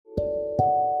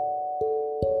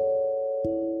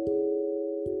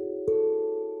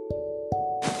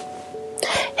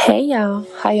Hey y'all,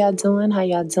 how y'all doing? How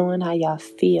y'all doing? How y'all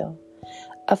feel?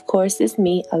 Of course, it's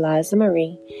me, Eliza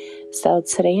Marie. So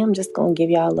today I'm just going to give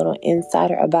y'all a little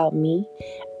insider about me.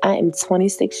 I am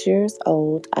 26 years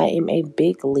old. I am a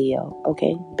big Leo,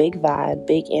 okay? Big vibe,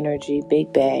 big energy,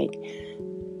 big bag,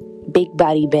 big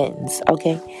body bends,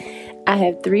 okay? I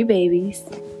have three babies.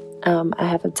 I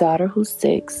have a daughter who's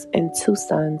 6 and two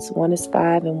sons. One is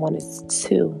 5 and one is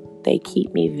 2. They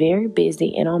keep me very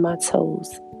busy and on my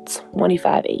toes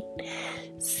 25/8.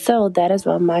 So that is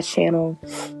why my channel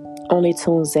only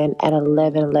tunes in at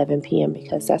 11 p.m.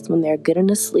 because that's when they're good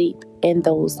enough sleep, and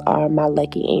those are my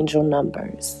lucky angel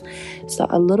numbers. So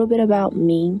a little bit about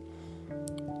me.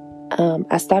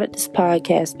 I started this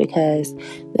podcast because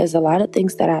there's a lot of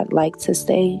things that I'd like to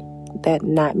say that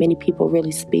not many people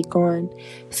really speak on.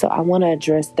 So I want to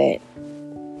address that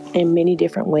in many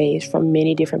different ways from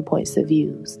many different points of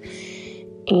views.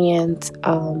 And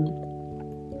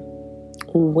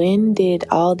when did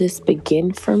all this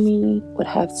begin for me would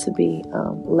have to be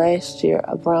last year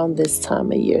around this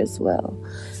time of year as well.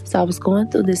 So I was going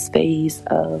through this phase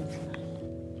of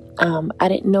I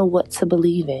didn't know what to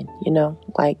believe in,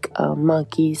 like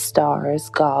monkeys, stars,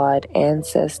 God,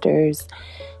 ancestors.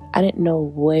 I didn't know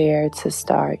where to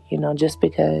start, just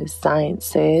because science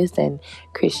says and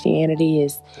Christianity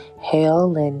is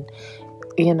hell, and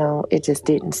it just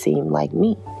didn't seem like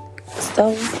me. So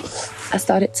I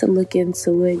started to look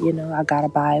into it. I got a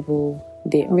Bible,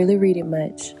 didn't really read it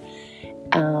much.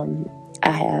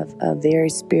 I have a very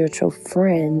spiritual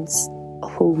friends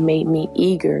who made me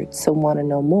eager to want to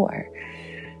know more.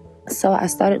 So I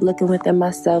started looking within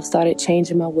myself, started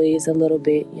changing my ways a little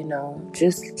bit,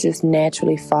 just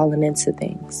naturally falling into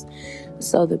things.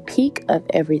 So the peak of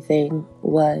everything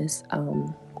was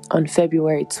on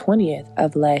February 20th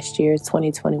of last year,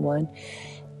 2021.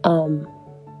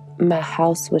 My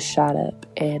house was shot up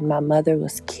and my mother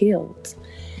was killed.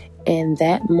 And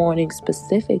that morning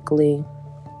specifically,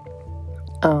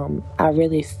 I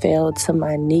really fell to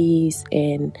my knees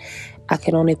and I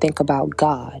could only think about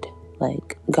God.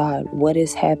 Like, God, what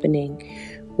is happening?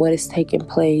 What is taking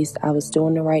place? I was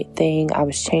doing the right thing. I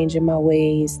was changing my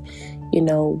ways.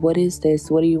 What is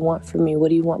this? What do you want from me? What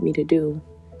do you want me to do?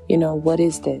 What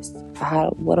is this?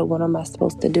 What am I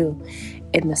supposed to do?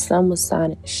 And the sun was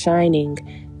shining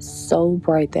so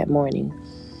bright that morning.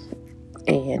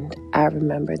 And I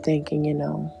remember thinking,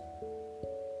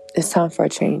 it's time for a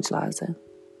change, Liza.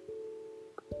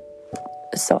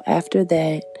 So after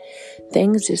that,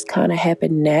 things just kind of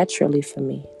happened naturally for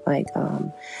me. Like,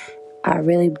 I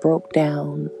really broke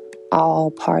down all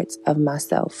parts of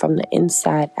myself from the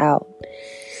inside out.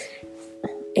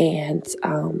 And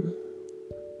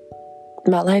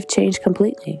my life changed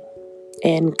completely.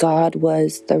 And God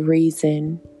was the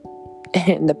reason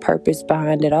and the purpose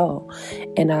behind it all.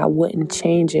 And I wouldn't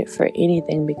change it for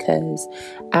anything because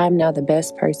I'm now the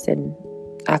best person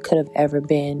I could have ever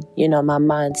been. My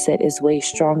mindset is way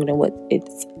stronger than what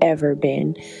it's ever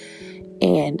been.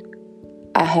 And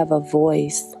I have a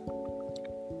voice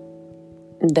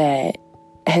that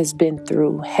has been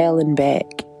through hell and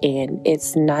back. And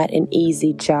it's not an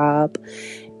easy job.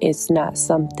 It's not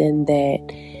something that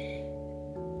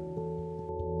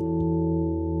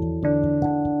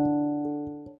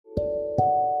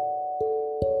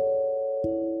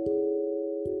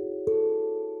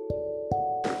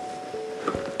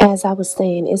as I was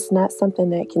saying, it's not something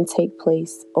that can take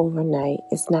place overnight.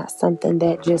 It's not something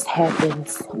that just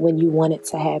happens when you want it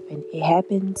to happen. It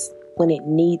happens when it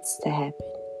needs to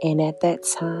happen. And at that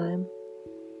time,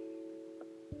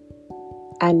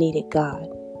 I needed God.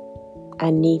 I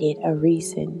needed a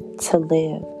reason to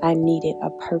live. I needed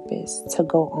a purpose to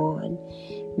go on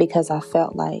because I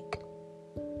felt like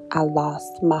I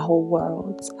lost my whole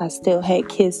world. I still had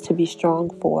kids to be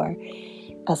strong for.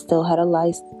 I still had a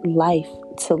life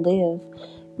to live,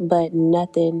 but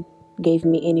nothing gave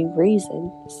me any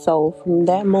reason. So from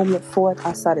that moment forth,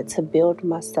 I started to build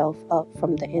myself up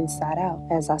from the inside out.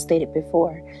 As I stated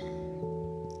before,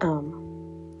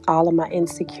 all of my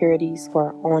insecurities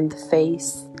were on the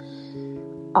face.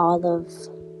 All of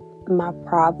my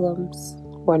problems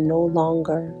were no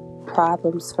longer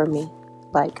problems for me.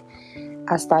 Like,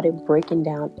 I started breaking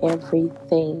down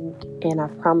everything, and I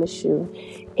promise you,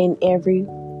 in every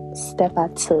step I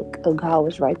took, God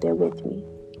was right there with me.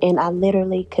 And I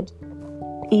literally could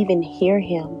even hear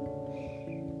him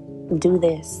do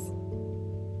this,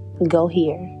 go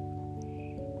here,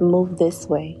 move this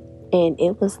way. And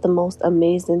it was the most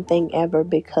amazing thing ever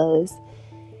because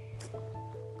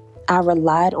I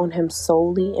relied on him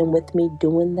solely. And with me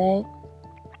doing that,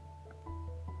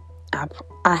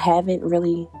 I haven't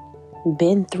really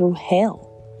been through hell.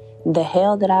 The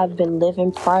hell that I've been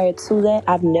living prior to that,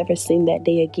 I've never seen that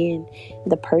day again.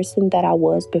 The person that I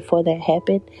was before that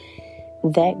happened,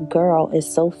 that girl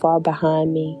is so far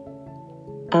behind me.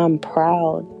 I'm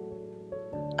proud.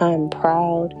 I'm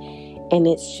proud. And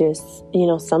it's just,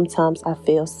 sometimes I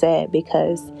feel sad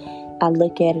because I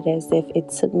look at it as if it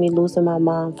took me losing my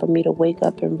mom for me to wake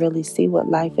up and really see what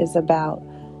life is about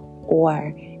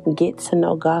or get to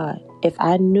know God. If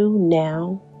I knew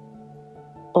now,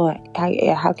 or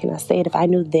how can I say it? If I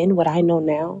knew then what I know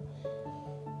now,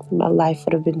 my life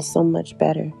would have been so much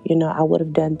better. I would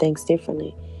have done things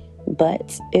differently.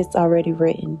 But it's already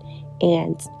written.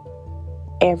 And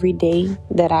every day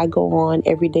that I go on,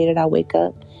 every day that I wake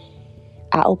up,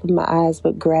 I open my eyes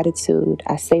with gratitude.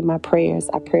 I say my prayers.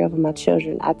 I pray over my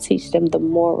children. I teach them the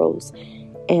morals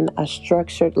and a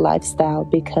structured lifestyle,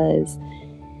 because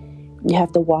you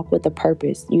have to walk with a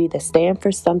purpose. You either stand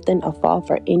for something or fall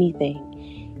for anything.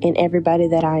 And everybody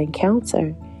that I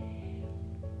encounter,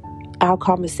 our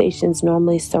conversations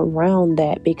normally surround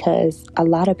that, because a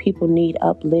lot of people need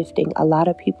uplifting. A lot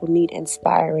of people need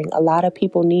inspiring. A lot of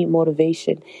people need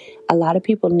motivation. A lot of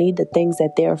people need the things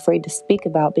that they're afraid to speak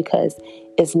about because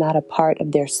it's not a part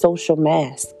of their social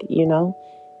mask,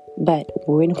 But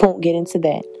we won't get into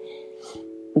that.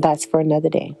 That's for another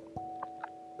day.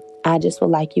 I just would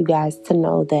like you guys to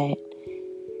know that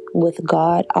with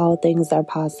God, all things are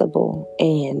possible,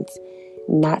 and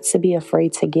not to be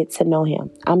afraid to get to know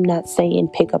him. I'm not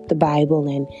saying pick up the Bible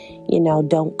and,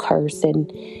 don't curse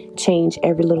and change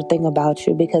every little thing about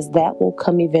you, because that will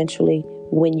come eventually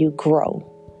when you grow.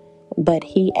 But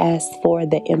he asked for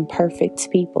the imperfect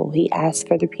people. He asked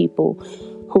for the people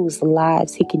whose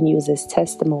lives he can use as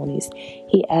testimonies.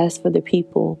 He asked for the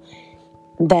people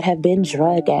that have been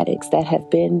drug addicts, that have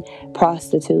been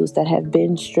prostitutes, that have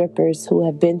been strippers, who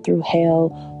have been through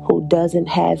hell, who doesn't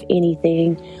have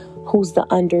anything, who's the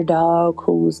underdog,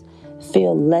 who's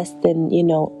feel less than,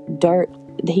 dirt.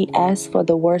 He asked for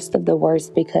the worst of the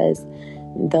worst, because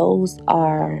those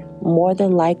are more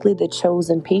than likely the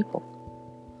chosen people.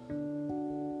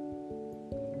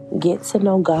 Get to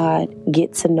know God,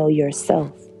 get to know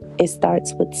yourself. It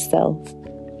starts with self.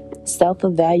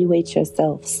 Self-evaluate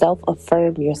yourself.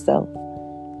 Self-affirm yourself.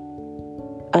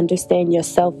 Understand your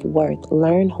self-worth.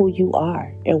 Learn who you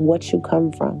are and what you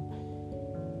come from.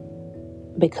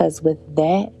 Because with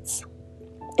that,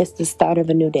 it's the start of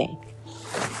a new day.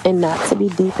 And not to be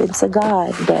deep into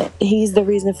God, but he's the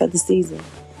reason for the season.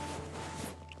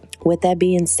 With that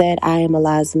being said, I am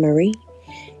Eliza Marie.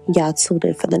 Y'all tuned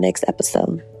in for the next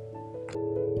episode.